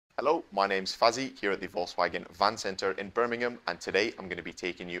Hello, my name's Fazzy here at the Volkswagen Van Centre in Birmingham, and today I'm going to be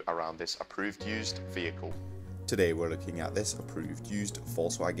taking you around this approved used vehicle. Today we're looking at this approved used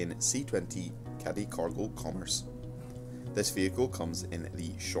Volkswagen C20 Caddy Cargo Commerce. This vehicle comes in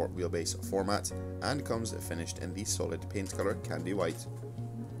the short wheelbase format and comes finished in the solid paint colour candy white.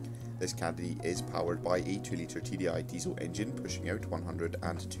 This Caddy is powered by a 2.0 TDI diesel engine pushing out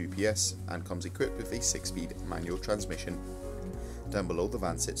 102 PS and comes equipped with a 6-speed manual transmission. Down below, the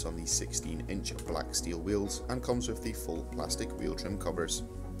van sits on the 16-inch black steel wheels and comes with the full plastic wheel trim covers.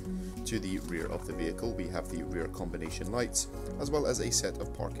 To the rear of the vehicle we have the rear combination lights as well as a set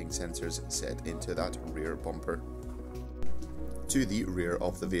of parking sensors set into that rear bumper. To the rear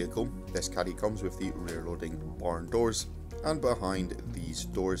of the vehicle, this Caddy comes with the rear loading barn doors, and behind these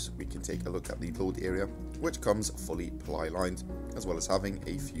doors we can take a look at the load area, which comes fully ply lined, as well as having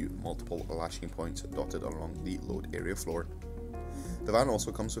a few multiple lashing points dotted along the load area floor. The van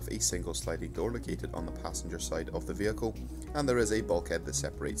also comes with a single sliding door located on the passenger side of the vehicle, and there is a bulkhead that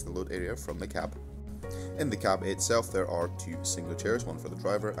separates the load area from the cab. In the cab itself there are two single chairs, one for the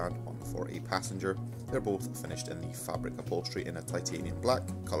driver and one for a passenger. They're both finished in the fabric upholstery in a titanium black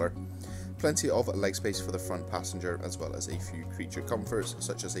colour. Plenty of leg space for the front passenger, as well as a few creature comforts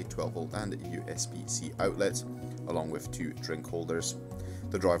such as a 12V and USB-C outlet, along with two drink holders.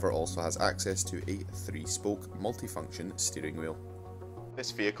 The driver also has access to a 3-spoke multifunction steering wheel.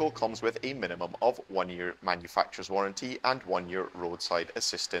 This vehicle comes with a minimum of 1 year manufacturer's warranty and 1 year roadside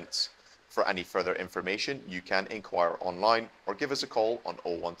assistance. For any further information, you can inquire online or give us a call on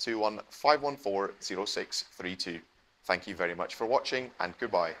 0121 514 0632. Thank you very much for watching, and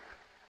goodbye.